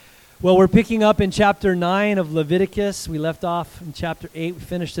Well, we're picking up in chapter 9 of Leviticus. We left off in chapter 8. We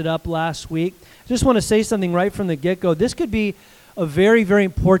finished it up last week. I just want to say something right from the get-go. This could be a very, very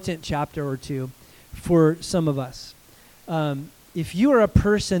important chapter or two for some of us. If you are a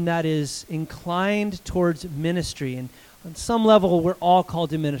person that is inclined towards ministry, and on some level we're all called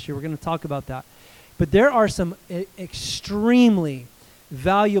to ministry, we're going to talk about that. But there are some extremely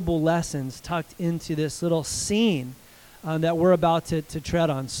valuable lessons tucked into this little scene that we're about to tread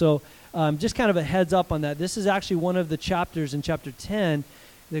on. So just kind of a heads up on that. This is actually one of the chapters in chapter 10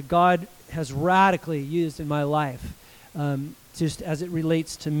 that God has radically used in my life, just as it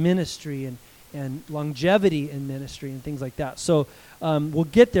relates to ministry and longevity in ministry and things like that. So we'll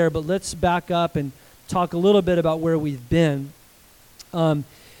get there, but let's back up and talk a little bit about where we've been.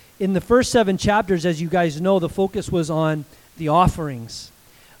 In the first 7 chapters, as you guys know, the focus was on the offerings,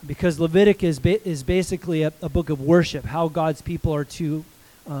 because Leviticus is basically a book of worship, how God's people are to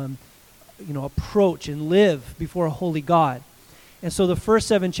approach and live before a holy God. And so the first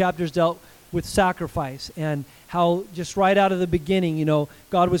 7 chapters dealt with sacrifice and how just right out of the beginning,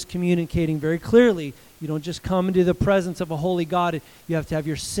 God was communicating very clearly. You don't just come into the presence of a holy God. You have to have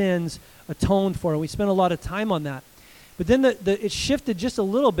your sins atoned for. And we spent a lot of time on that. But then it shifted just a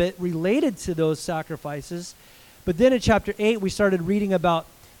little bit related to those sacrifices. But then in chapter 8, we started reading about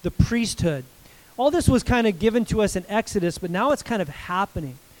the priesthood. All this was kind of given to us in Exodus, but now it's kind of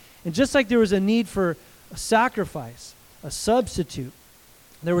happening. And just like there was a need for a sacrifice, a substitute,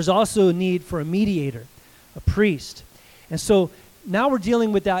 there was also a need for a mediator, a priest. And so now we're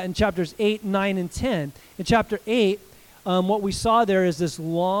dealing with that in chapters 8, 9, and 10. In chapter 8, what we saw there is this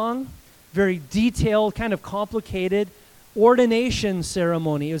long, very detailed, kind of complicated ordination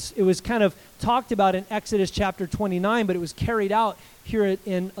ceremony. It was kind of talked about in Exodus chapter 29, but it was carried out here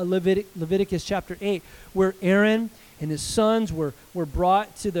in Leviticus chapter 8, where Aaron and his sons were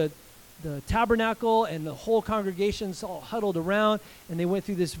brought to the tabernacle, and the whole congregation's all huddled around, and they went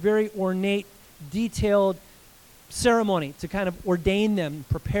through this very ornate, detailed ceremony to kind of ordain them,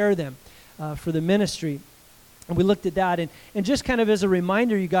 prepare them for the ministry. And we looked at that, and just kind of as a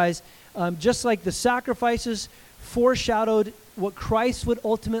reminder, you guys, just like the sacrifices foreshadowed what Christ would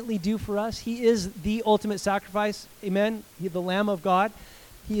ultimately do for us. He is the ultimate sacrifice. Amen. He's the Lamb of God.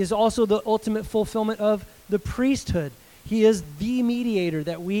 He is also the ultimate fulfillment of the priesthood. He is the mediator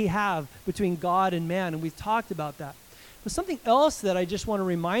that we have between God and man, and we've talked about that. But something else that I just want to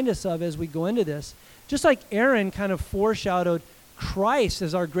remind us of as we go into this, just like Aaron kind of foreshadowed Christ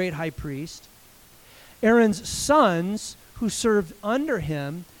as our great high priest, Aaron's sons who served under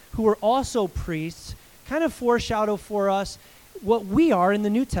him, who were also priests, kind of foreshadow for us what we are in the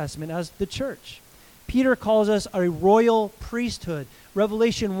New Testament as the church. Peter calls us a royal priesthood.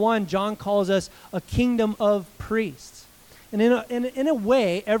 Revelation 1, John calls us a kingdom of priests. And in a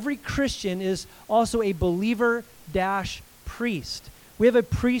way, every Christian is also a believer-priest. We have a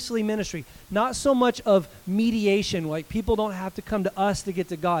priestly ministry, not so much of mediation, like people don't have to come to us to get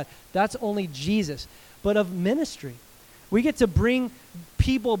to God. That's only Jesus, but of ministry. We get to bring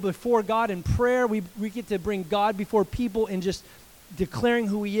people before God in prayer. We get to bring God before people in just declaring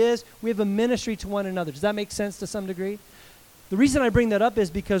who he is. We have a ministry to one another. Does that make sense to some degree? The reason I bring that up is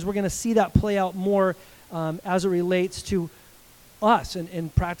because we're going to see that play out more as it relates to us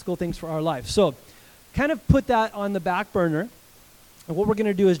and practical things for our life. So kind of put that on the back burner. And what we're going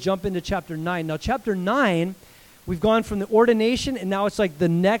to do is jump into chapter 9. Now, chapter 9, we've gone from the ordination, and now it's like the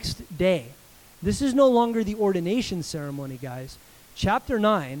next day. This is no longer the ordination ceremony, guys. Chapter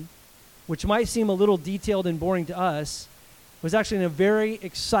 9, which might seem a little detailed and boring to us, was actually a very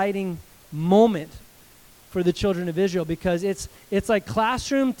exciting moment for the children of Israel, because it's like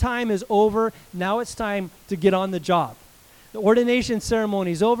classroom time is over. Now it's time to get on the job. The ordination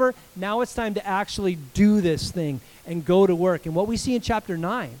ceremony is over. Now it's time to actually do this thing and go to work. And what we see in chapter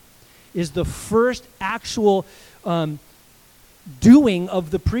 9 is the first actual doing of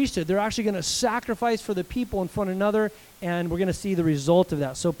the priesthood. They're actually going to sacrifice for the people in front of another, and we're going to see the result of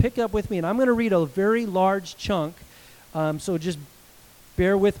that. So pick up with me, and I'm going to read a very large chunk, so just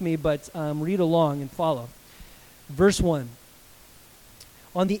bear with me, but read along and follow. Verse 1.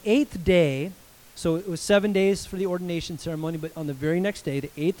 On the 8th day, so it was 7 days for the ordination ceremony, but on the very next day, the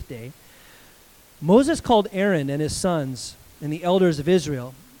 8th day, Moses called Aaron and his sons and the elders of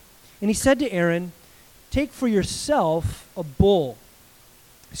Israel, and he said to Aaron, "Take for yourself a bull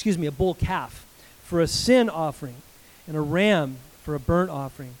calf for a sin offering, and a ram for a burnt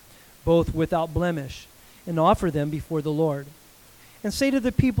offering, both without blemish, and offer them before the Lord. And say to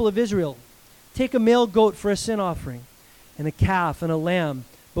the people of Israel, take a male goat for a sin offering, and a calf and a lamb,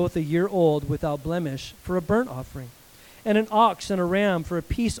 both a year old without blemish, for a burnt offering. and an ox and a ram for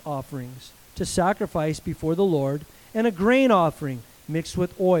peace offerings to sacrifice before the Lord, and a grain offering mixed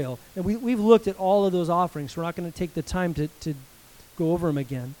with oil. And we've looked at all of those offerings. We're not going to take the time to go over them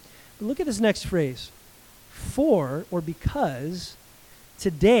again. But look at this next phrase. For, or because,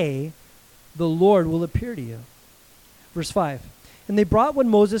 today the Lord will appear to you. Verse 5. And they brought what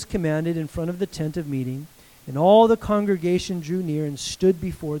Moses commanded in front of the tent of meeting, and all the congregation drew near and stood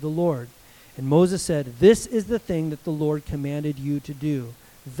before the Lord. And Moses said, this is the thing that the Lord commanded you to do,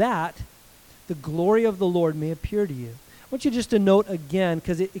 that the glory of the Lord may appear to you. I want you just to note again,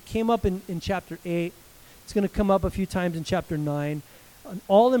 because it came up in chapter 8. It's going to come up a few times in chapter 9. An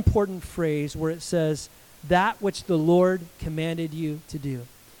all-important phrase where it says, that which the Lord commanded you to do.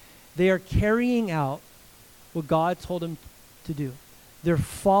 They are carrying out what God told them to do. They're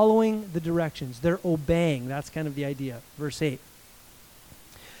following the directions. They're obeying. That's kind of the idea. Verse 8.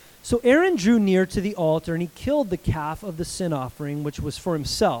 So Aaron drew near to the altar, and he killed the calf of the sin offering, which was for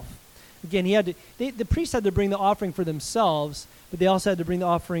himself. Again, the priests had to bring the offering for themselves, but they also had to bring the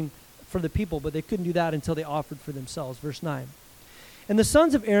offering for the people, but they couldn't do that until they offered for themselves. Verse 9. And the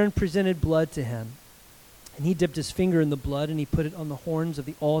sons of Aaron presented blood to him. And he dipped his finger in the blood, and he put it on the horns of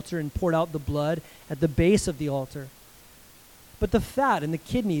the altar and poured out the blood at the base of the altar. But the fat and the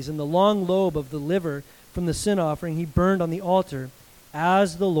kidneys and the long lobe of the liver from the sin offering he burned on the altar,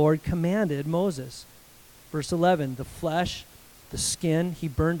 as the Lord commanded Moses. Verse 11, the flesh, the skin, he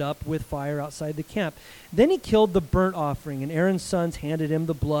burned up with fire outside the camp. Then he killed the burnt offering, and Aaron's sons handed him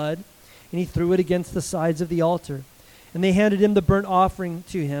the blood, and he threw it against the sides of the altar. And they handed him the burnt offering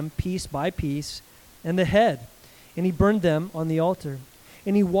to him, piece by piece, and the head, and he burned them on the altar.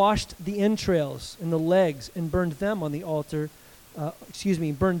 And he washed the entrails and the legs and burned them on the altar,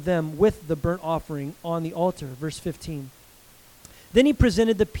 burned them with the burnt offering on the altar. Verse 15. Then he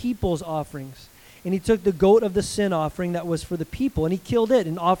presented the people's offerings, and he took the goat of the sin offering that was for the people, and he killed it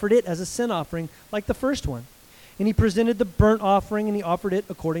and offered it as a sin offering like the first one. And he presented the burnt offering, and he offered it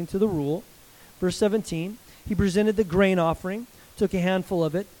according to the rule. Verse 17. He presented the grain offering, took a handful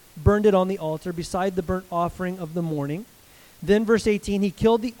of it, burned it on the altar beside the burnt offering of the morning. Then verse 18, he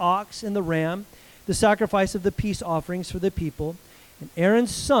killed the ox and the ram, the sacrifice of the peace offerings for the people. And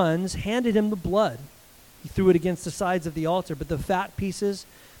Aaron's sons handed him the blood. He threw it against the sides of the altar, but the fat pieces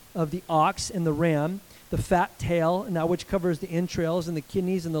of the ox and the ram, the fat tail, now which covers the entrails and the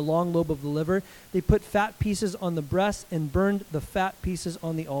kidneys and the long lobe of the liver, they put fat pieces on the breast and burned the fat pieces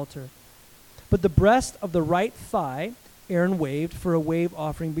on the altar. But the breast of the right thigh Aaron waved for a wave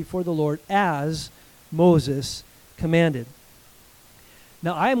offering before the Lord as Moses commanded.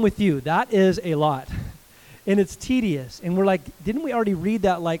 Now I am with you. That is a lot. And it's tedious. And we're like, didn't we already read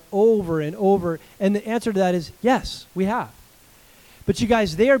that like over and over? And the answer to that is yes, we have. But you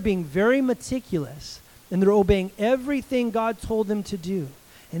guys, they are being very meticulous, and they're obeying everything God told them to do.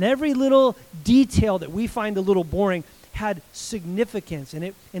 And every little detail that we find a little boring had significance,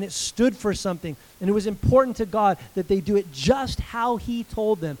 and it stood for something, and it was important to God that they do it just how he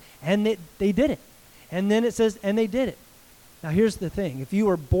told them, and they did it. And then it says, and they did it. Now here's the thing. If you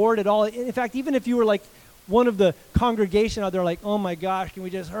were bored at all, in fact, even if you were like one of the congregation out there like, oh my gosh, can we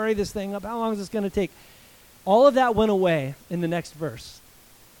just hurry this thing up? How long is this going to take? All of that went away in the next verse.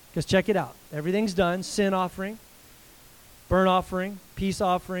 Because check it out. Everything's done. Sin offering, burnt offering, peace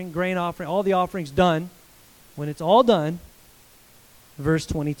offering, grain offering, all the offerings done. When it's all done, verse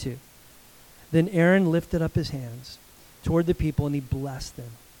 22, then Aaron lifted up his hands toward the people, and he blessed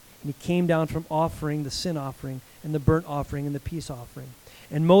them. And he came down from offering the sin offering and the burnt offering and the peace offering.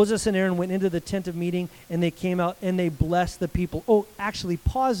 And Moses and Aaron went into the tent of meeting, and they came out and they blessed the people. Oh, actually,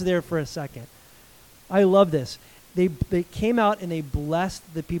 pause there for a second. I love this. They came out and they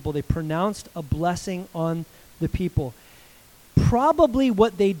blessed the people. They pronounced a blessing on the people. Probably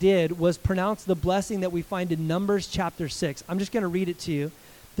what they did was pronounce the blessing that we find in Numbers chapter 6. I'm just going to read it to you.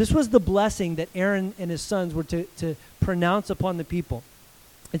 This was the blessing that Aaron and his sons were to pronounce upon the people.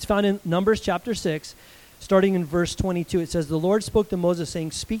 It's found in Numbers chapter 6, starting in verse 22. It says, the Lord spoke to Moses,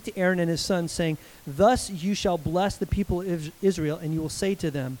 saying, speak to Aaron and his sons, saying, thus you shall bless the people of Israel, and you will say to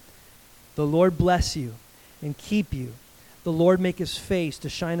them, the Lord bless you and keep you. The Lord make his face to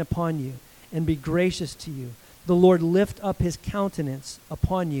shine upon you and be gracious to you. The Lord lift up his countenance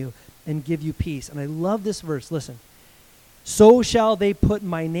upon you and give you peace. And I love this verse. Listen. So shall they put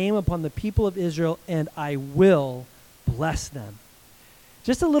my name upon the people of Israel, and I will bless them.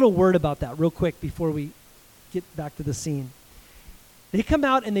 Just a little word about that real quick before we get back to the scene. They come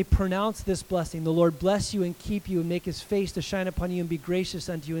out and they pronounce this blessing. The Lord bless you and keep you and make his face to shine upon you and be gracious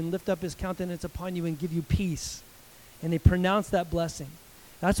unto you and lift up his countenance upon you and give you peace. And they pronounce that blessing.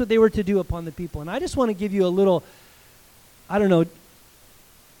 That's what they were to do upon the people. And I just want to give you a little I don't know,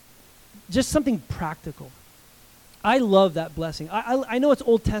 just something practical. I love that blessing. I know it's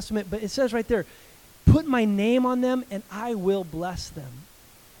Old Testament, but it says right there, put my name on them and I will bless them.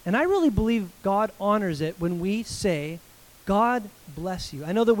 And I really believe God honors it when we say, God bless you.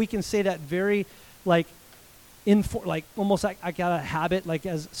 I know that we can say that very like almost like I got a habit, like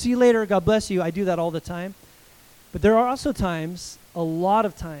as see you later, God bless you. I do that all the time. But there are also times, a lot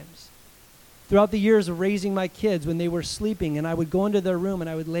of times, throughout the years of raising my kids when they were sleeping, and I would go into their room and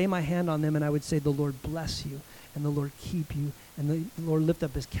I would lay my hand on them and I would say, the Lord bless you and the Lord keep you and the Lord lift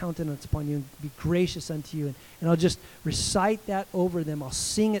up his countenance upon you and be gracious unto you. And I'll just recite that over them. I'll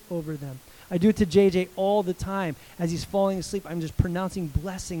sing it over them. I do it to JJ all the time. As he's falling asleep, I'm just pronouncing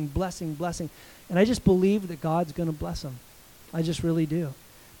blessing, blessing, blessing. And I just believe that God's going to bless them. I just really do.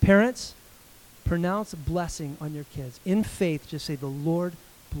 Parents, pronounce blessing on your kids. In faith, just say, the Lord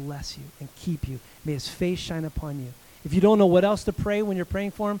bless you and keep you. May his face shine upon you. If you don't know what else to pray when you're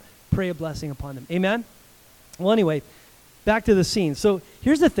praying for them, pray a blessing upon them. Amen? Well, anyway, back to the scene. So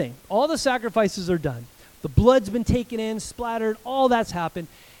here's the thing. All the sacrifices are done. The blood's been taken in, splattered, all that's happened.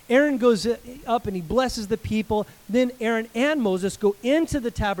 Aaron goes up and he blesses the people. Then Aaron and Moses go into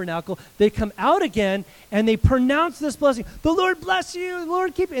the tabernacle. They come out again and they pronounce this blessing. The Lord bless you, the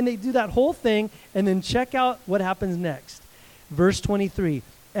Lord keep you. And they do that whole thing. And then check out what happens next. Verse 23.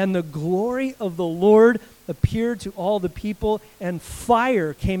 And the glory of the Lord appeared to all the people, and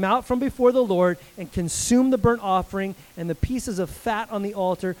fire came out from before the Lord and consumed the burnt offering and the pieces of fat on the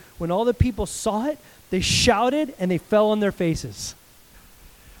altar. When all the people saw it, they shouted and they fell on their faces.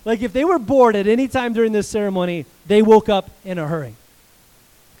 Like if they were bored at any time during this ceremony, they woke up in a hurry.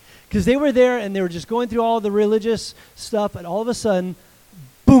 Because they were there and they were just going through all the religious stuff, and all of a sudden,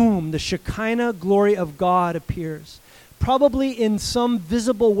 boom, the Shekinah glory of God appears. Probably in some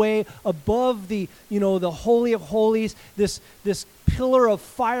visible way above the Holy of Holies, this pillar of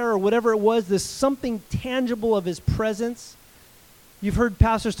fire or whatever it was, this something tangible of his presence. You've heard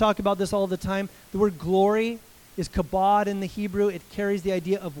pastors talk about this all the time. The word glory is kabod in the Hebrew. It carries the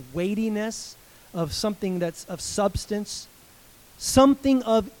idea of weightiness, of something that's of substance. Something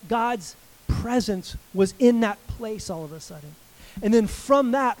of God's presence was in that place all of a sudden. And then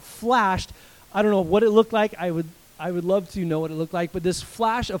from that flashed, I don't know what it looked like. I would love to know what it looked like, but this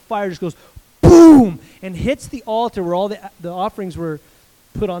flash of fire just goes boom and hits the altar where all the offerings were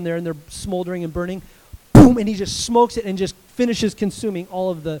put on there and they're smoldering and burning. Boom, and he just smokes it and just finishes consuming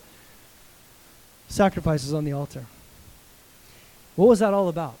all of the sacrifices on the altar. What was that all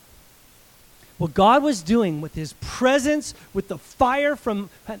about? What God was doing with his presence, with the fire from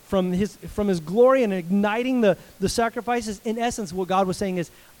his glory and igniting the sacrifices, in essence, what God was saying is,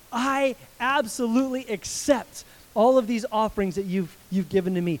 I absolutely accept all of these offerings that you've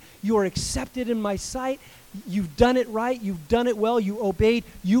given to me. You are accepted in my sight. You've done it right. You've done it well. You obeyed.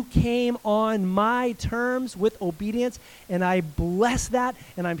 You came on my terms with obedience, and I bless that,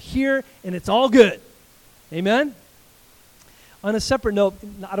 and I'm here, and it's all good. Amen? On a separate note,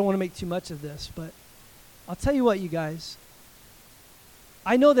 I don't want to make too much of this, but I'll tell you what, you guys.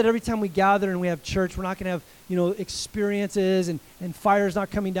 I know that every time we gather and we have church, we're not going to have, experiences and fire's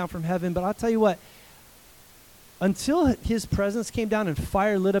not coming down from heaven, but I'll tell you what, until his presence came down and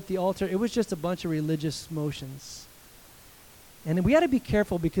fire lit up the altar, it was just a bunch of religious motions. And we got to be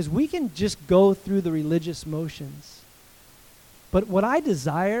careful because we can just go through the religious motions. But what we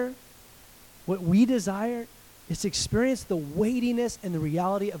desire is to experience the weightiness and the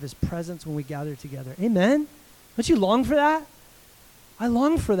reality of his presence when we gather together. Amen? Don't you long for that? I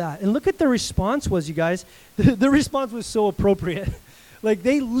long for that. And look at the response was, you guys. The response was so appropriate. Like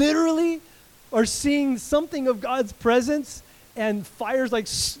they literally are seeing something of God's presence and fire's like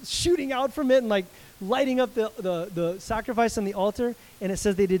shooting out from it and like lighting up the sacrifice on the altar. And it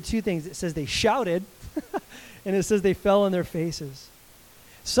says they did two things. It says they shouted and it says they fell on their faces.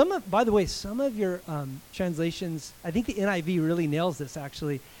 By the way, some of your translations, I think the NIV really nails this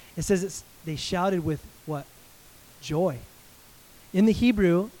actually. It says they shouted with what? Joy. In the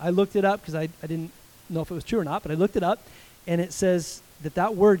Hebrew, I looked it up because I didn't know if it was true or not, but I looked it up, and it says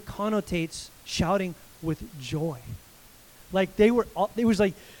that word connotates shouting with joy. Like it was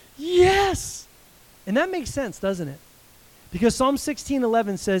like, yes! And that makes sense, doesn't it? Because Psalm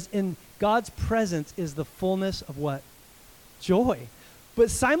 16:11 says, in God's presence is the fullness of what? Joy. But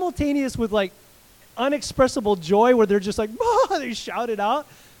simultaneous with like unexpressible joy where they're just like, oh, they shouted out,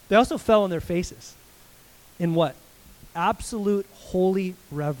 they also fell on their faces. In what? Absolute holy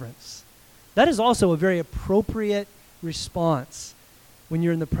reverence. That is also a very appropriate response when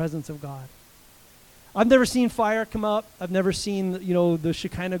you're in the presence of God. I've never seen fire come up. I've never seen, the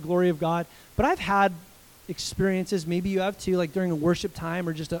Shekinah glory of God. But I've had experiences. Maybe you have too, like during a worship time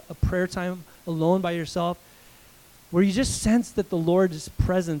or just a prayer time alone by yourself, where you just sense that the Lord's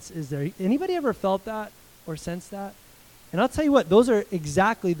presence is there. Anybody ever felt that or sensed that? And I'll tell you what, those are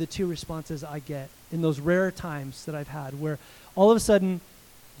exactly the two responses I get in those rare times that I've had, where all of a sudden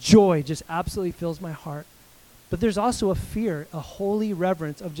joy just absolutely fills my heart. But there's also a fear, a holy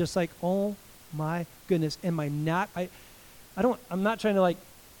reverence of just like, oh my goodness. And I'm not trying to like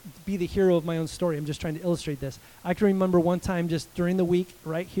be the hero of my own story. I'm just trying to illustrate this. I can remember one time just during the week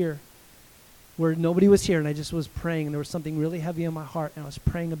right here where nobody was here and I just was praying and there was something really heavy in my heart and I was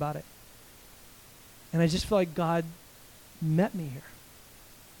praying about it. And I just felt like God met me here.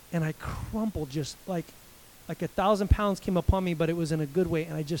 And I crumpled just like 1,000 pounds came upon me, but it was in a good way.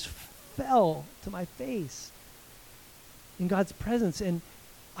 And I just fell to my face in God's presence. And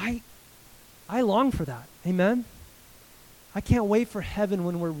I long for that. Amen? I can't wait for heaven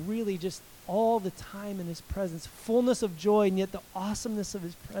when we're really just all the time in his presence, fullness of joy, and yet the awesomeness of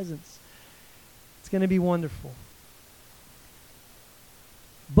his presence. It's going to be wonderful.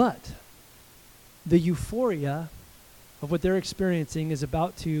 But the euphoria of what they're experiencing is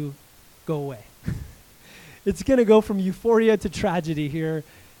about to go away. It's going to go from euphoria to tragedy here,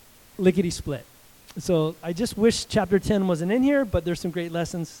 lickety-split. So I just wish chapter 10 wasn't in here, but there's some great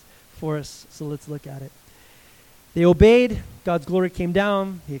lessons for us, so let's look at it. They obeyed. God's glory came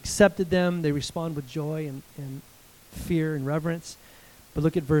down. He accepted them. They respond with joy and fear and reverence. But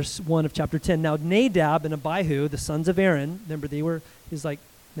look at verse 1 of chapter 10. Now Nadab and Abihu, the sons of Aaron, remember they were his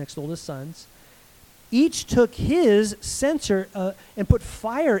next oldest sons, each took his censer and put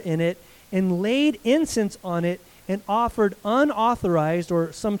fire in it and laid incense on it and offered unauthorized,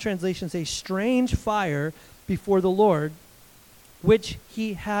 or some translations say strange fire, before the Lord, which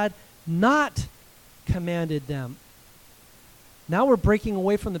he had not commanded them. Now we're breaking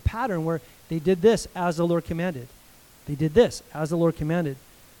away from the pattern where they did this as the Lord commanded. They did this as the Lord commanded.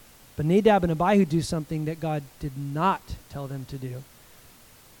 But Nadab and Abihu do something that God did not tell them to do.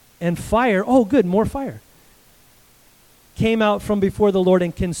 And fire, oh good, more fire, came out from before the Lord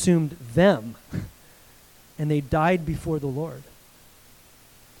and consumed them. And they died before the Lord.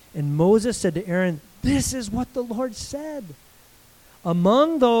 And Moses said to Aaron, this is what the Lord said.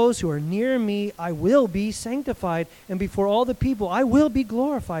 Among those who are near me, I will be sanctified, and before all the people, I will be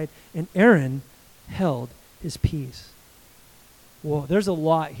glorified. And Aaron held his peace. Whoa, there's a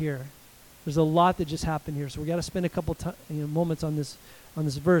lot here. There's a lot that just happened here. So we got to spend a couple moments on this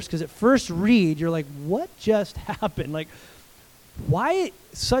verse, because at first read, you're like, what just happened? Like, why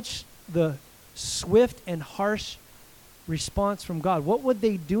such the swift and harsh response from God? What were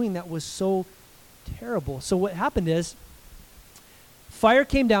they doing that was so terrible? So what happened is, fire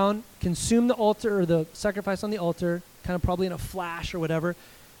came down, consumed the altar or the sacrifice on the altar, kind of probably in a flash or whatever.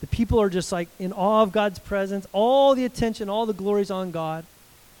 The people are just like in awe of God's presence. All the attention, all the glory's on God.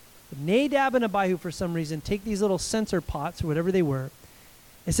 But Nadab and Abihu, for some reason, take these little censer pots or whatever they were.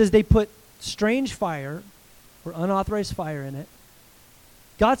 It says they put strange fire or unauthorized fire in it,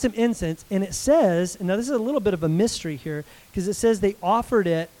 got some incense, and it says, and now this is a little bit of a mystery here, because it says they offered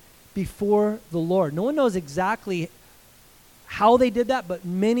it before the Lord. No one knows exactly how they did that, but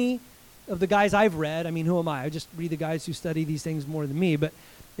many of the guys I've read, I mean, who am I? I just read the guys who study these things more than me, but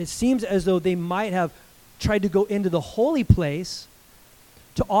it seems as though they might have tried to go into the holy place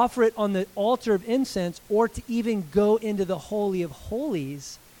to offer it on the altar of incense, or to even go into the Holy of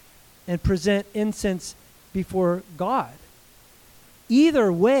Holies and present incense before God.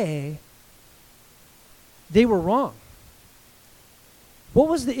 Either way, they were wrong. What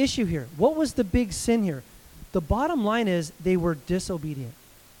was the issue here? What was the big sin here? The bottom line is they were disobedient.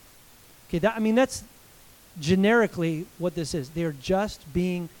 Okay, that's generically what this is. They are just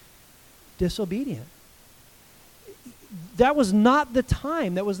being disobedient. That was not the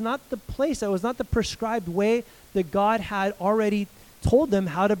time. That was not the place. That was not the prescribed way that God had already told them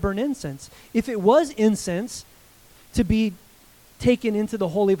how to burn incense. If it was incense to be taken into the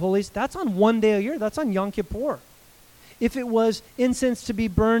Holy of Holies, that's on one day a year. That's on Yom Kippur. If it was incense to be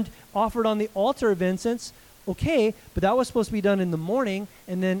burned, offered on the altar of incense, okay, but that was supposed to be done in the morning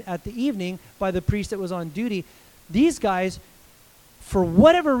and then at the evening by the priest that was on duty. These guys, for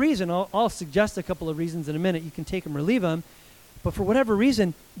whatever reason, I'll suggest a couple of reasons in a minute. You can take them or leave them. But for whatever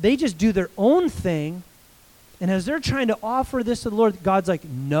reason, they just do their own thing. And as they're trying to offer this to the Lord, God's like,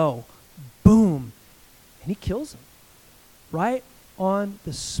 no. Boom. And he kills them. Right on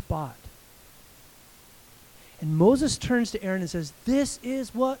the spot. And Moses turns to Aaron and says, this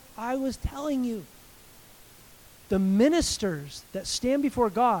is what I was telling you. The ministers that stand before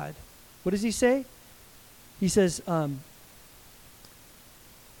God, what does he say? He says,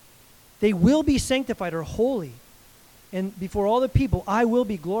 They will be sanctified or holy. And before all the people, I will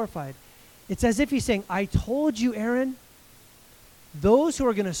be glorified. It's as if he's saying, I told you, Aaron, those who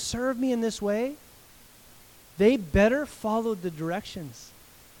are going to serve me in this way, they better follow the directions,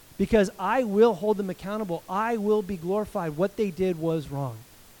 because I will hold them accountable. I will be glorified. What they did was wrong.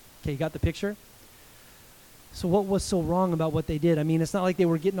 Okay, you got the picture? So what was so wrong about what they did? I mean, it's not like they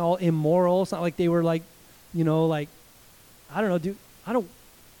were getting all immoral. It's not like they were like, you know, like, I don't know, dude.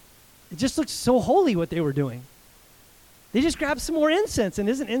 It just looks so holy what they were doing. They just grabbed some more incense, and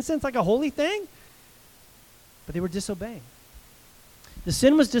isn't incense like a holy thing? But they were disobeying. The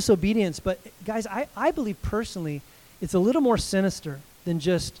sin was disobedience, but guys, I believe personally it's a little more sinister than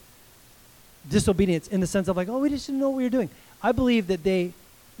just disobedience in the sense of like, oh, we just didn't know what we were doing. I believe that they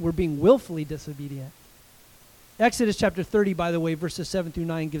were being willfully disobedient. Exodus chapter 30, by the way, verses 7 through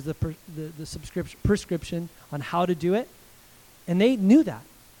 9 gives the prescription on how to do it. And they knew that,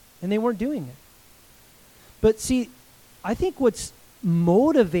 and they weren't doing it. But see, I think what's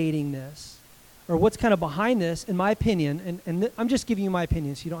motivating this, or what's kind of behind this, in my opinion, and I'm just giving you my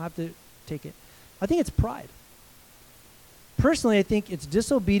opinion, so you don't have to take it. I think it's pride. Personally, I think it's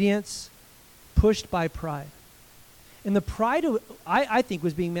disobedience pushed by pride. And the pride, I think,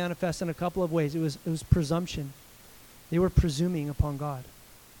 was being manifest in a couple of ways. It was presumption. They were presuming upon God.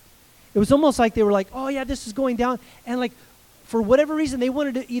 It was almost like they were like, oh yeah, this is going down. And like, for whatever reason, they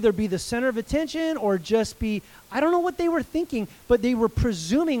wanted to either be the center of attention or just be, I don't know what they were thinking, but they were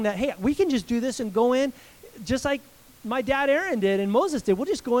presuming that, hey, we can just do this and go in just like my dad Aaron did and Moses did. We'll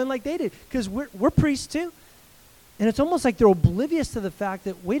just go in like they did because we're priests too. And it's almost like they're oblivious to the fact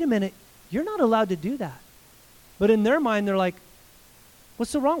that, wait a minute, you're not allowed to do that. But in their mind, they're like,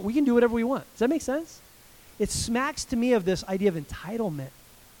 what's so wrong? We can do whatever we want. Does that make sense? It smacks to me of this idea of entitlement.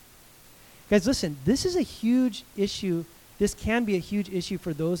 Guys, listen, this is a huge issue. This can be a huge issue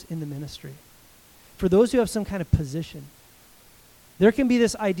for those in the ministry, for those who have some kind of position. There can be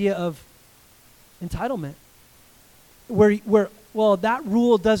this idea of entitlement where well, that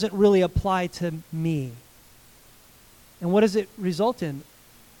rule doesn't really apply to me. And what does it result in?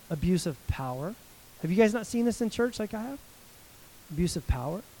 Abuse of power. Have you guys not seen this in church like I have? Abuse of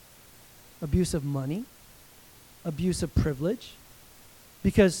power, abuse of money, abuse of privilege.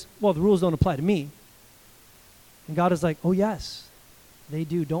 Because, well, the rules don't apply to me. And God is like, oh yes, they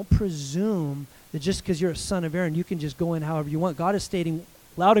do. Don't presume that just because you're a son of Aaron, you can just go in however you want. God is stating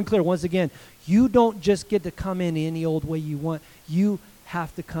loud and clear once again, you don't just get to come in any old way you want. You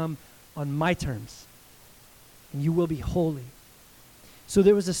have to come on my terms. And you will be holy. So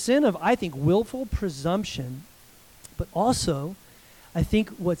there was a sin of, I think, willful presumption, but also, I think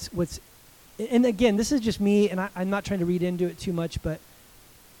what's, and again, this is just me, and I'm not trying to read into it too much, but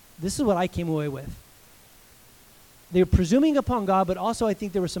this is what I came away with. They were presuming upon God, but also I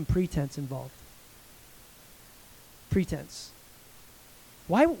think there was some pretense involved. Pretense.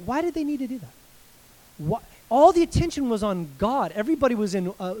 Why did they need to do that? Why? All the attention was on God. Everybody was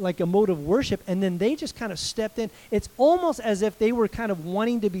in like a mode of worship, and then they just kind of stepped in. It's almost as if they were kind of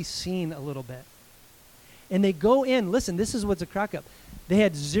wanting to be seen a little bit. And they go in. Listen, this is what's a crack up. They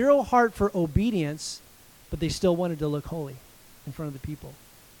had zero heart for obedience, but they still wanted to look holy in front of the people.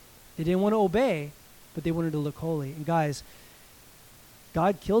 They didn't want to obey, but they wanted to look holy. And guys,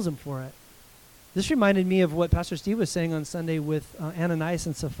 God kills them for it. This reminded me of what Pastor Steve was saying on Sunday with Ananias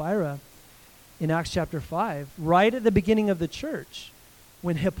and Sapphira in Acts chapter 5, right at the beginning of the church.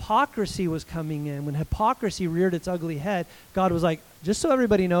 When hypocrisy was coming in, when hypocrisy reared its ugly head, God was like, just so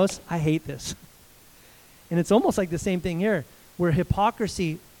everybody knows, I hate this. And it's almost like the same thing here, where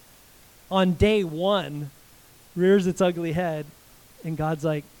hypocrisy on day one rears its ugly head, and God's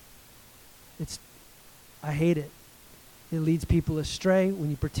like, I hate it. It leads people astray when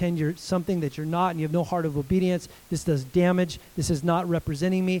you pretend you're something that you're not and you have no heart of obedience. This does damage. This is not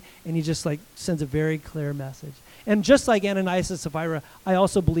representing me. And he just like sends a very clear message. And just like Ananias and Sapphira, I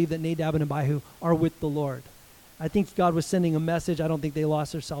also believe that Nadab and Abihu are with the Lord. I think God was sending a message. I don't think they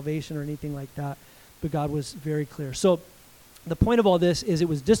lost their salvation or anything like that. But God was very clear. So the point of all this is it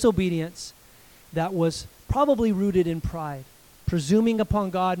was disobedience that was probably rooted in pride. Presuming upon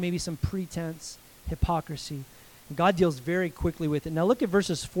God, maybe some pretense, hypocrisy. God deals very quickly with it. Now look at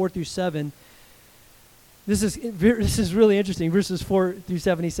verses 4 through 7. This is really interesting. Verses 4 through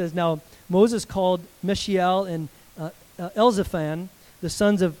 7, he says, now Moses called Mishael and Elzaphan, the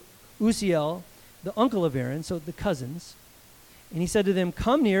sons of Uziel, the uncle of Aaron, so the cousins. And he said to them,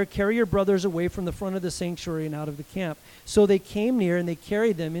 come near, carry your brothers away from the front of the sanctuary and out of the camp. So they came near and they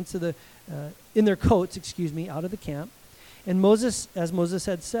carried them into in their coats, out of the camp. And Moses, as Moses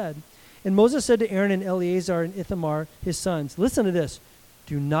had said, and Moses said to Aaron and Eleazar and Ithamar, his sons, listen to this.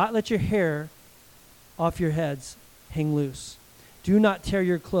 Do not let your hair off your heads hang loose. Do not tear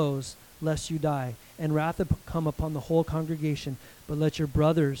your clothes, lest you die, and wrath come upon the whole congregation. But let your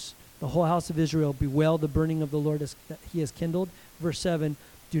brothers, the whole house of Israel, bewail the burning of the Lord that he has kindled. Verse 7,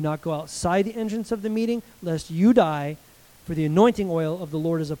 do not go outside the entrance of the meeting, lest you die, for the anointing oil of the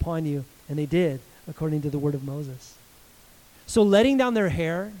Lord is upon you. And they did, according to the word of Moses. So letting down their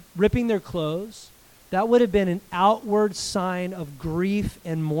hair, ripping their clothes, that would have been an outward sign of grief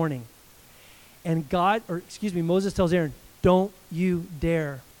and mourning. And Moses tells Aaron, don't you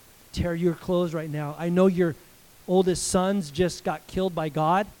dare tear your clothes right now. I know your oldest sons just got killed by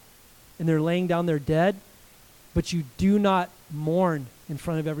God, and they're laying down their dead, but you do not mourn in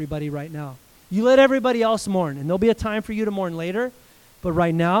front of everybody right now. You let everybody else mourn, and there'll be a time for you to mourn later, but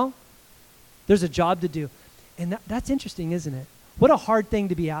right now, there's a job to do. And that's interesting, isn't it? What a hard thing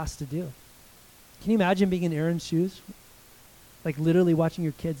to be asked to do. Can you imagine being in Aaron's shoes? Like literally watching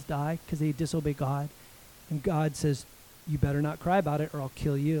your kids die because they disobey God, and God says, you better not cry about it or I'll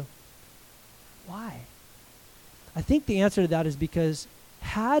kill you. Why? I think the answer to that is because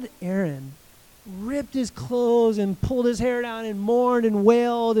had Aaron ripped his clothes and pulled his hair down and mourned and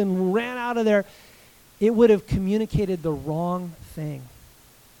wailed and ran out of there, it would have communicated the wrong thing.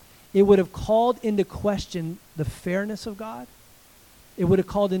 It would have called into question the fairness of God. It would have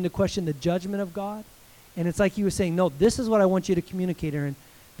called into question the judgment of God. And it's like he was saying, no, this is what I want you to communicate, Aaron,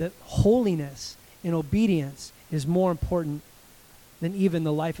 that holiness and obedience is more important than even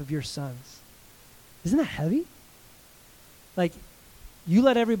the life of your sons. Isn't that heavy? Like, you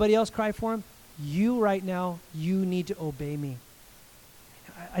let everybody else cry for him. You right now, you need to obey me.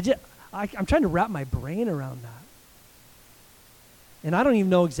 I'm trying to wrap my brain around that. And I don't even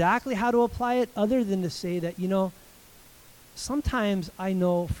know exactly how to apply it other than to say that, sometimes I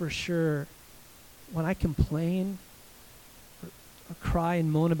know for sure when I complain or cry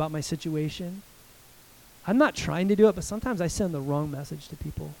and moan about my situation, I'm not trying to do it, but sometimes I send the wrong message to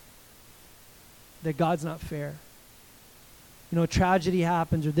people. That God's not fair. Tragedy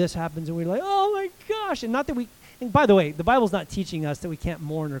happens or this happens and we're like, oh my gosh. And by the way, the Bible's not teaching us that we can't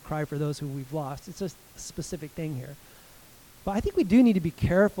mourn or cry for those who we've lost. It's just a specific thing here. But I think we do need to be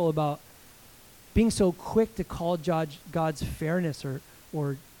careful about being so quick to call God's fairness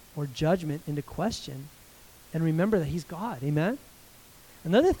or judgment into question, and remember that he's God. Amen?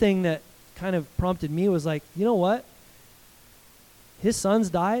 Another thing that kind of prompted me was like, you know what? His sons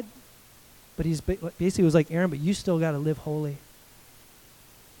died, but he's basically was like, Aaron, but you still got to live holy.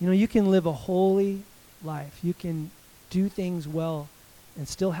 You can live a holy life. You can do things well and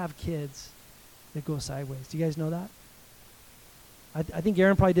still have kids that go sideways. Do you guys know that? I think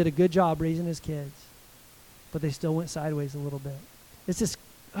Aaron probably did a good job raising his kids, but they still went sideways a little bit. It's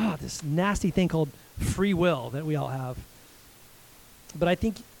this nasty thing called free will that we all have. But I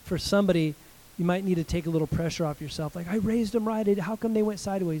think for somebody, you might need to take a little pressure off yourself. Like, I raised them right. How come they went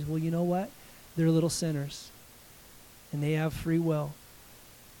sideways? Well, you know what? They're little sinners, and they have free will.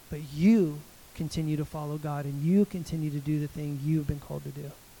 But you continue to follow God, and you continue to do the thing you've been called to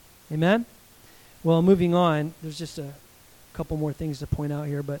do. Amen? Well, moving on, there's just a couple more things to point out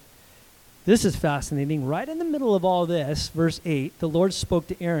here, but this is fascinating. Right in the middle of all this, verse 8, the Lord spoke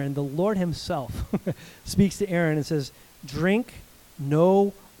to Aaron. The Lord himself speaks to Aaron and says, drink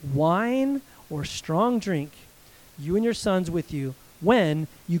no wine or strong drink, you and your sons with you, when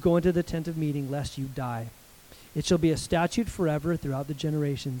you go into the tent of meeting, lest you die. It shall be a statute forever throughout the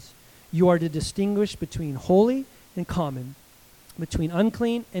generations. You are to distinguish between holy and common, between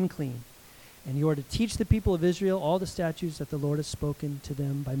unclean and clean. And you are to teach the people of Israel all the statutes that the Lord has spoken to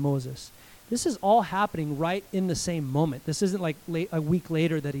them by Moses. This is all happening right in the same moment. This isn't like a week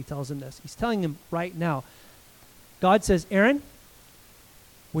later that he tells him this. He's telling him right now. God says, Aaron,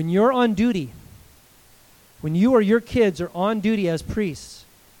 when you're on duty, when you or your kids are on duty as priests,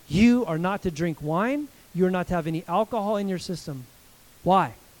 you are not to drink wine. You are not to have any alcohol in your system.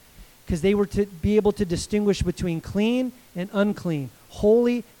 Why? Because they were to be able to distinguish between clean and unclean,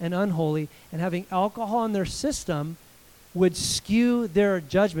 holy and unholy, and having alcohol in their system would skew their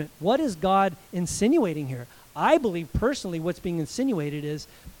judgment. What is God insinuating here? I believe personally what's being insinuated is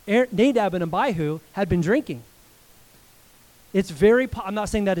Nadab and Abihu had been drinking. I'm not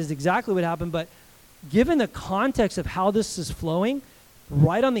saying that is exactly what happened, but given the context of how this is flowing,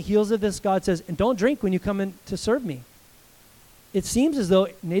 right on the heels of this, God says, and don't drink when you come in to serve me. It seems as though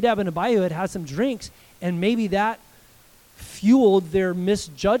Nadab and Abihu had some drinks, and maybe that fueled their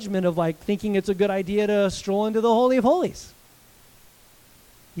misjudgment of like thinking it's a good idea to stroll into the Holy of Holies.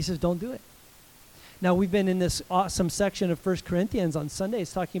 He says, don't do it. Now, we've been in this awesome section of 1 Corinthians on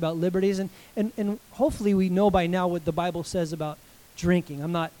Sundays talking about liberties, and hopefully we know by now what the Bible says about drinking.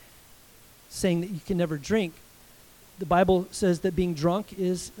 I'm not saying that you can never drink. The Bible says that being drunk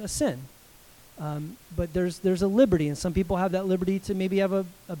is a sin. But there's a liberty, and some people have that liberty to maybe have a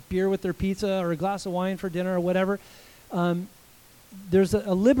beer with their pizza or a glass of wine for dinner or whatever. There's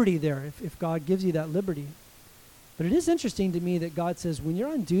a liberty there if God gives you that liberty. But it is interesting to me that God says when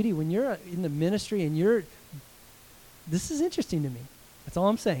you're on duty, when you're in the ministry and this is interesting to me. That's all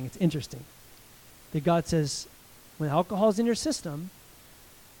I'm saying. It's interesting. That God says when alcohol's in your system,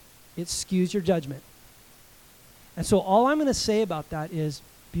 it skews your judgment. And so all I'm going to say about that is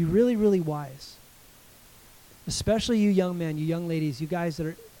be really, really wise. Especially you young men, you young ladies, you guys that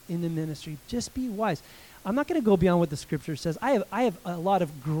are in the ministry, just be wise. I'm not going to go beyond what the scripture says. I have a lot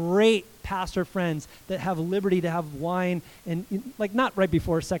of great pastor friends that have liberty to have wine and like not right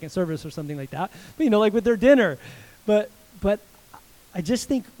before second service or something like that, but like with their dinner. But I just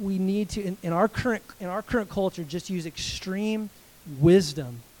think we need to in our current culture just use extreme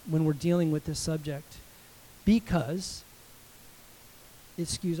wisdom when we're dealing with this subject because it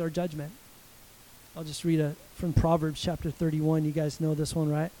skews our judgment. I'll just read from Proverbs chapter 31. You guys know this one,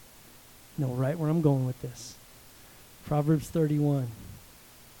 right? Know right where I'm going with this. Proverbs 31.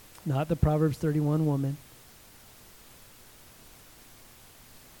 Not the Proverbs 31 woman.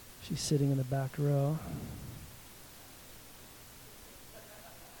 She's sitting in the back row.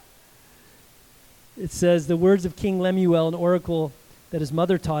 It says, the words of King Lemuel, an oracle that his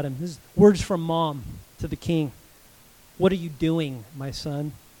mother taught him. This is words from mom to the king. What are you doing, my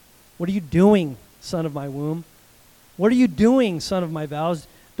son? What are you doing, son of my womb? What are you doing, son of my vows?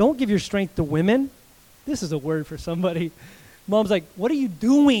 Don't give your strength to women. This is a word for somebody. Mom's like, what are you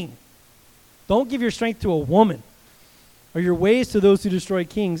doing? Don't give your strength to a woman or your ways to those who destroy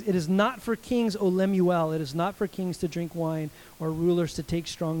kings. It is not for kings, O Lemuel. It is not for kings to drink wine or rulers to take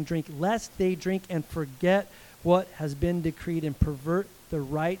strong drink, lest they drink and forget what has been decreed and pervert the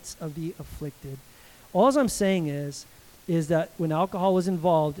rights of the afflicted. All I'm saying is that when alcohol was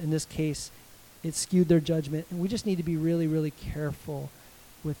involved, in this case, it skewed their judgment. And we just need to be really, really careful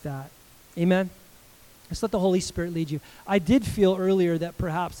with that. Amen? Just let the Holy Spirit lead you. I did feel earlier that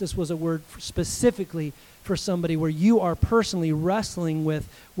perhaps this was a word specifically for somebody where you are personally wrestling with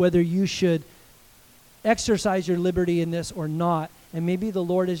whether you should exercise your liberty in this or not. And maybe the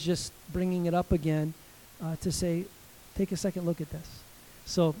Lord is just bringing it up again to say, take a second look at this.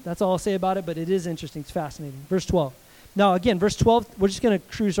 So that's all I'll say about it, but it is interesting. It's fascinating. Verse 12. Now, again, verse 12, we're just going to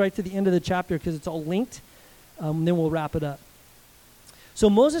cruise right to the end of the chapter because it's all linked. Then we'll wrap it up. So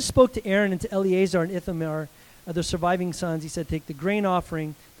Moses spoke to Aaron and to Eleazar and Ithamar, the surviving sons. He said, take the grain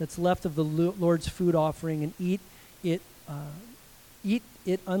offering that's left of the Lord's food offering and eat it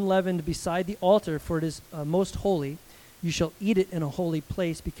unleavened beside the altar, for it is most holy. You shall eat it in a holy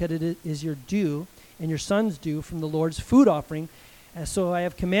place because it is your due and your son's due from the Lord's food offering, as so I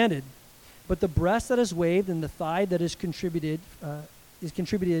have commanded. But the breast that is waved and the thigh that is contributed,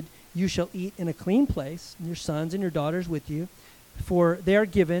 you shall eat in a clean place, and your sons and your daughters with you. For they are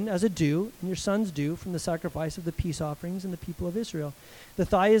given as a due, and your sons due, from the sacrifice of the peace offerings and the people of Israel. The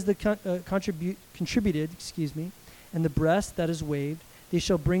thigh is the contributed, and the breast that is waved. They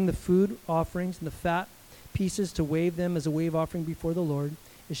shall bring the food offerings and the fat pieces to wave them as a wave offering before the Lord.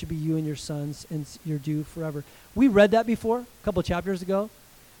 It should be you and your sons, and your due forever. We read that before, a couple of chapters ago.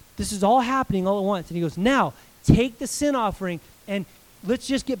 This is all happening all at once. And he goes, now, take the sin offering, and let's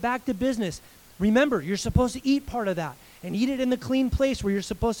just get back to business. Remember, you're supposed to eat part of that and eat it in the clean place where you're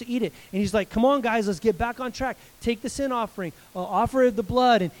supposed to eat it. And he's like, come on, guys, let's get back on track. Take the sin offering, offer the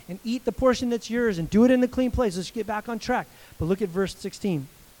blood, and eat the portion that's yours, and do it in the clean place. Let's get back on track. But look at verse 16.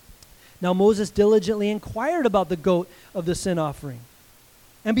 Now Moses diligently inquired about the goat of the sin offering.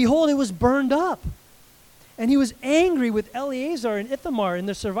 And behold, it was burned up. And he was angry with Eleazar and Ithamar and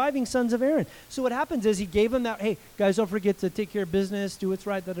the surviving sons of Aaron. So what happens is he gave them that, hey, guys, don't forget to take care of business, do what's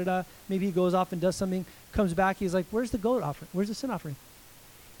right, da-da-da. Maybe he goes off and does something, comes back, he's like, where's the goat offering? Where's the sin offering?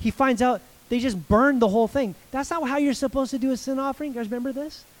 He finds out they just burned the whole thing. That's not how you're supposed to do a sin offering. You guys remember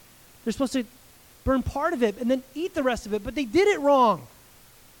this? They're supposed to burn part of it and then eat the rest of it, but they did it wrong.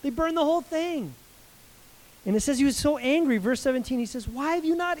 They burned the whole thing. And it says he was so angry. Verse 17, he says, why have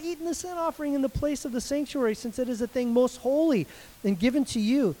you not eaten the sin offering in the place of the sanctuary, since it is a thing most holy and given to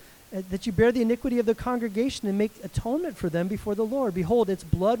you, that you bear the iniquity of the congregation and make atonement for them before the Lord? Behold, its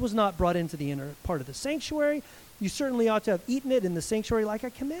blood was not brought into the inner part of the sanctuary. You certainly ought to have eaten it in the sanctuary like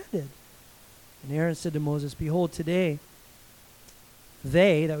I commanded. And Aaron said to Moses, behold, today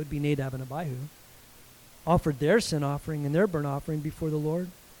they, that would be Nadab and Abihu, offered their sin offering and their burnt offering before the Lord.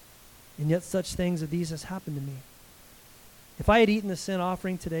 And yet such things as these has happened to me. If I had eaten the sin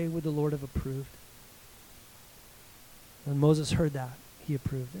offering today, would the Lord have approved? When Moses heard that, he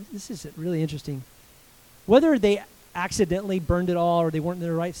approved. This is really interesting. Whether they accidentally burned it all or they weren't in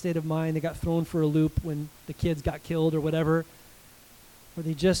their right state of mind, they got thrown for a loop when the kids got killed or whatever, or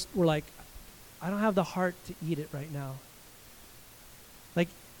they just were like, I don't have the heart to eat it right now. Like,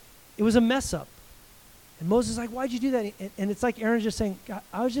 it was a mess up. And Moses is like, why'd you do that? And it's like Aaron's just saying, God,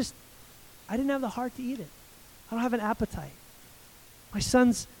 I didn't have the heart to eat it. I don't have an appetite. My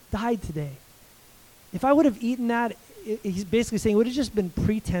sons died today. If I would have eaten that, he's basically saying it would have just been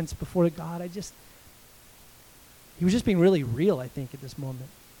pretense before God. He was just being really real, I think, at this moment.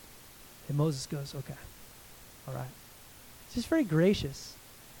 And Moses goes, okay, all right. It's just very gracious.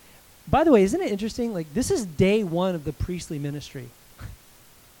 By the way, isn't it interesting? Like, this is day one of the priestly ministry.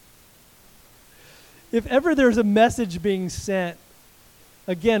 If ever there's a message being sent,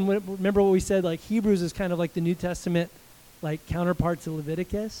 again, remember what we said, like Hebrews is kind of like the New Testament, like counterpart to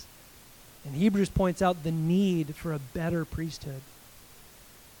Leviticus. And Hebrews points out the need for a better priesthood.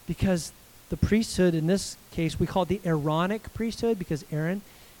 Because the priesthood, in this case, we call it the Aaronic priesthood because Aaron,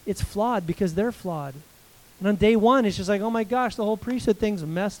 it's flawed because they're flawed. And on day one, it's just like, oh my gosh, the whole priesthood thing's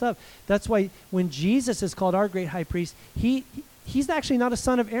messed up. That's why when Jesus is called our great high priest, he's actually not a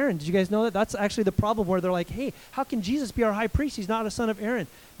son of Aaron. Did you guys know that? That's actually the problem where they're like, hey, how can Jesus be our high priest? He's not a son of Aaron.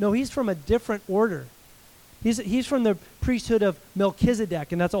 No, he's from a different order. He's from the priesthood of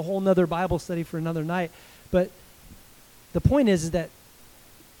Melchizedek, and that's a whole nother Bible study for another night. But the point is that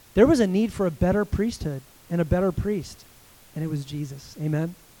there was a need for a better priesthood and a better priest, and it was Jesus.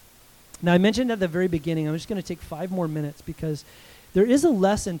 Amen? Now, I mentioned at the very beginning, I'm just going to take 5 more minutes because there is a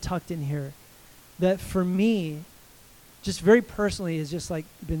lesson tucked in here that for me, just very personally, has just like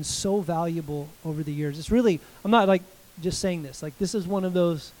been so valuable over the years. It's really, I'm not like just saying this. Like, this is one of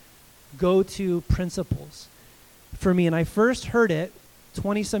those go-to principles for me. And I first heard it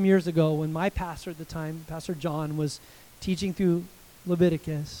 20-some years ago when my pastor at the time, Pastor John, was teaching through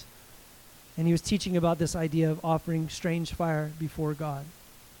Leviticus. And he was teaching about this idea of offering strange fire before God.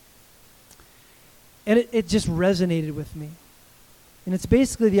 And it just resonated with me. And it's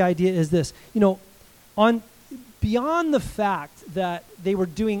basically the idea is this. Beyond the fact that they were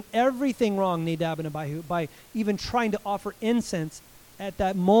doing everything wrong, Nadab and Abihu, by even trying to offer incense at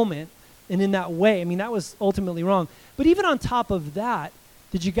that moment and in that way. I mean, that was ultimately wrong. But even on top of that,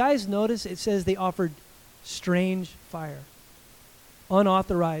 did you guys notice it says they offered strange fire,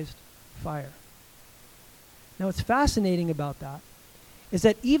 unauthorized fire? Now, what's fascinating about that is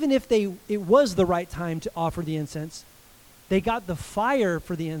that even if it was the right time to offer the incense, they got the fire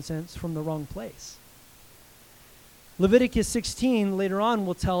for the incense from the wrong place. Leviticus 16 later on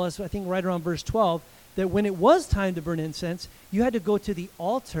will tell us, I think right around verse 12, that when it was time to burn incense, you had to go to the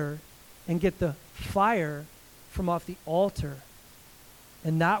altar and get the fire from off the altar.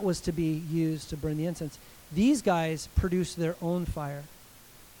 And that was to be used to burn the incense. These guys produced their own fire.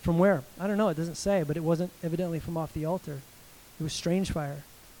 From where? I don't know. It doesn't say, but it wasn't evidently from off the altar. It was strange fire,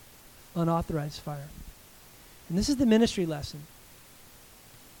 unauthorized fire. And this is the ministry lesson.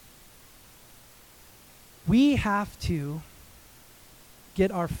 We have to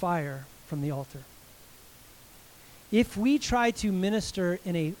get our fire from the altar. If we try to minister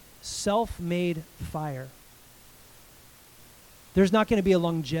in a self-made fire, there's not going to be a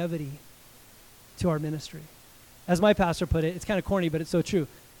longevity to our ministry. As my pastor put it, it's kind of corny, but it's so true.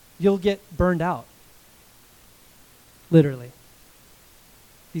 You'll get burned out. Literally.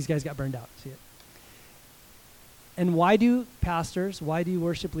 These guys got burned out. See it? And why do pastors, why do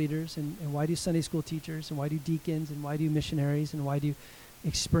worship leaders, and why do Sunday school teachers, and why do deacons, and why do missionaries, and why do you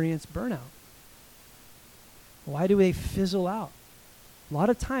experience burnout? Why do they fizzle out? A lot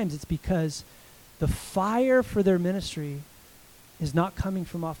of times it's because the fire for their ministry is not coming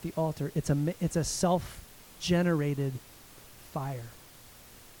from off the altar. It's a self-generated fire.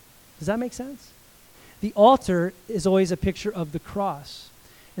 Does that make sense? The altar is always a picture of the cross.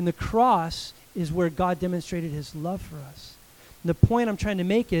 And the cross is where God demonstrated his love for us. And the point I'm trying to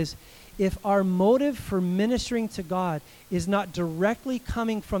make is, if our motive for ministering to God is not directly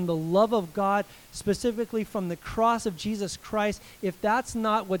coming from the love of God, specifically from the cross of Jesus Christ, if that's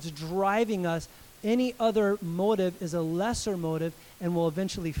not what's driving us, any other motive is a lesser motive and will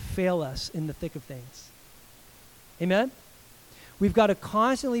eventually fail us in the thick of things. Amen? We've got to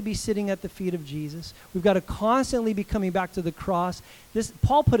constantly be sitting at the feet of Jesus. We've got to constantly be coming back to the cross.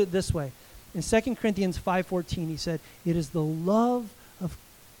 Paul put it this way. In 2 Corinthians 5:14, he said, it is the love of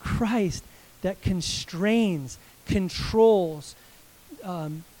Christ that constrains, controls,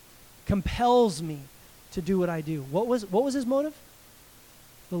 compels me to do what I do. What was his motive?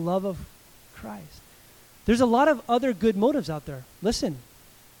 The love of Christ. There's a lot of other good motives out there. Listen,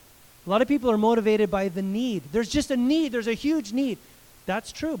 A lot of people are motivated by the need. There's just a need. There's a huge need.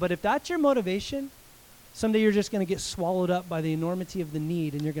 That's true. But if that's your motivation, someday you're just going to get swallowed up by the enormity of the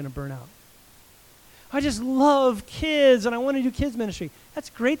need and you're going to burn out. I just love kids and I want to do kids ministry. That's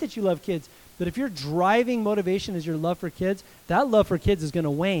great that you love kids. But if your driving motivation is your love for kids, that love for kids is going to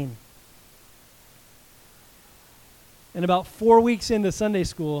wane. And about 4 weeks into Sunday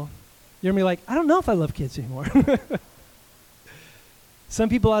school, you're going to be like, I don't know if I love kids anymore. Some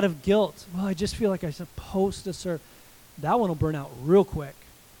people out of guilt, well, I just feel like I'm supposed to serve. That one will burn out real quick.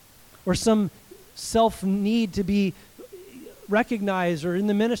 Or some self-need to be recognized or in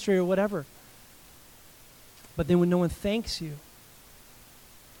the ministry or whatever. But then when no one thanks you,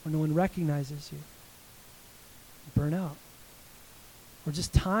 or no one recognizes you, you burn out. Or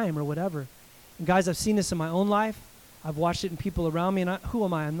just time or whatever. And guys, I've seen this in my own life. I've watched it in people around me, and who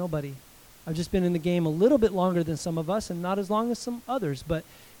am I? I'm nobody. I've just been in the game a little bit longer than some of us and not as long as some others. But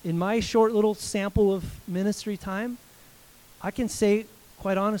in my short little sample of ministry time, I can say,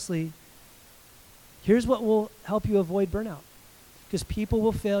 quite honestly, here's what will help you avoid burnout. Because people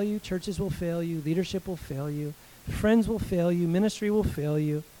will fail you, churches will fail you, leadership will fail you, friends will fail you, ministry will fail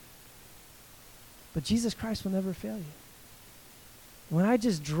you. But Jesus Christ will never fail you. When I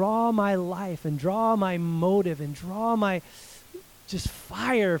just draw my life and draw my motive and draw my just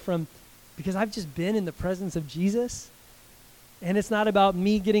fire from, because I've just been in the presence of Jesus, and it's not about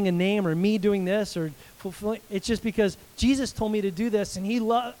me getting a name or me doing this or fulfilling. It's just because Jesus told me to do this, and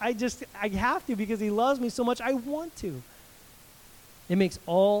I have to because he loves me so much. I want to. It makes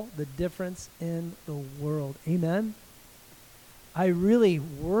all the difference in the world. Amen? I really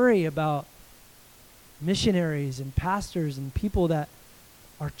worry about missionaries and pastors and people that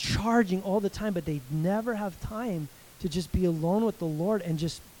are charging all the time, but they never have time to just be alone with the Lord and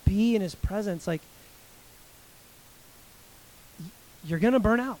just be in his presence. Like, you're going to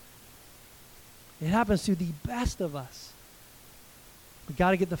burn out. It happens to the best of us. We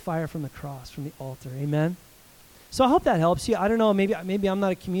got to get the fire from the cross, from the altar. Amen? So I hope that helps you. I don't know, maybe I'm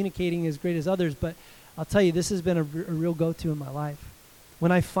not communicating as great as others, but I'll tell you, this has been a real go-to in my life.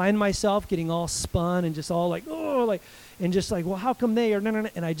 When I find myself getting all spun and just all like, oh, like, and just like, well, how come they are, no,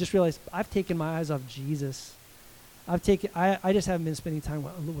 and I just realized I've taken my eyes off Jesus. I just haven't been spending time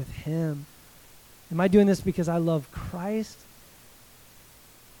with him. Am I doing this because I love Christ?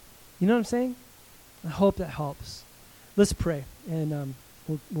 You know what I'm saying? I hope that helps. Let's pray, and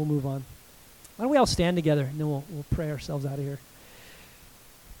we'll move on. Why don't we all stand together, and then we'll pray ourselves out of here.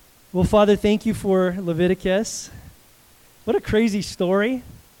 Well, Father, thank you for Leviticus. What a crazy story.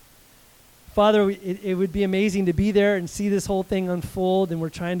 Father, it would be amazing to be there and see this whole thing unfold, and we're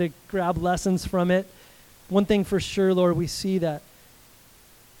trying to grab lessons from it. One thing for sure, Lord, we see that,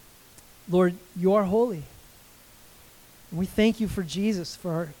 Lord, you are holy. And we thank you for Jesus,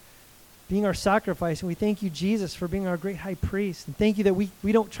 for being our sacrifice, and we thank you, Jesus, for being our great high priest. And thank you that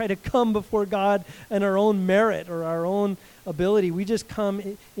we don't try to come before God in our own merit or our own ability. We just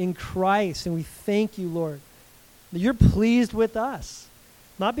come in Christ, and we thank you, Lord, that you're pleased with us,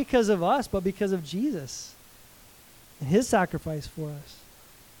 not because of us, but because of Jesus and his sacrifice for us.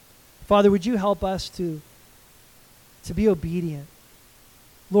 Father, would you help us to be obedient?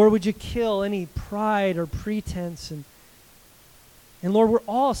 Lord, would you kill any pride or pretense? And Lord, we're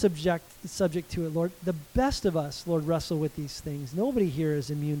all subject to it, Lord. The best of us, Lord, wrestle with these things. Nobody here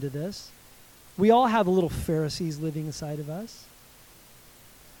is immune to this. We all have little Pharisees living inside of us.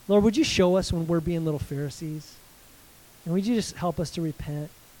 Lord, would you show us when we're being little Pharisees? And would you just help us to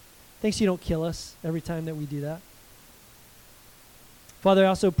repent? Thanks you don't kill us every time that we do that. Father, I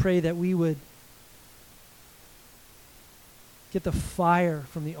also pray that we would get the fire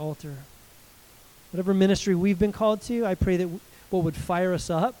from the altar. Whatever ministry we've been called to, I pray that what would fire us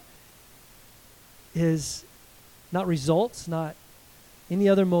up is not results, not any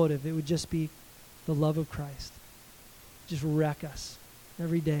other motive. It would just be the love of Christ. Just wreck us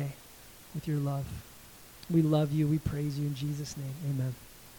every day with your love. We love you. We praise you in Jesus' name. Amen.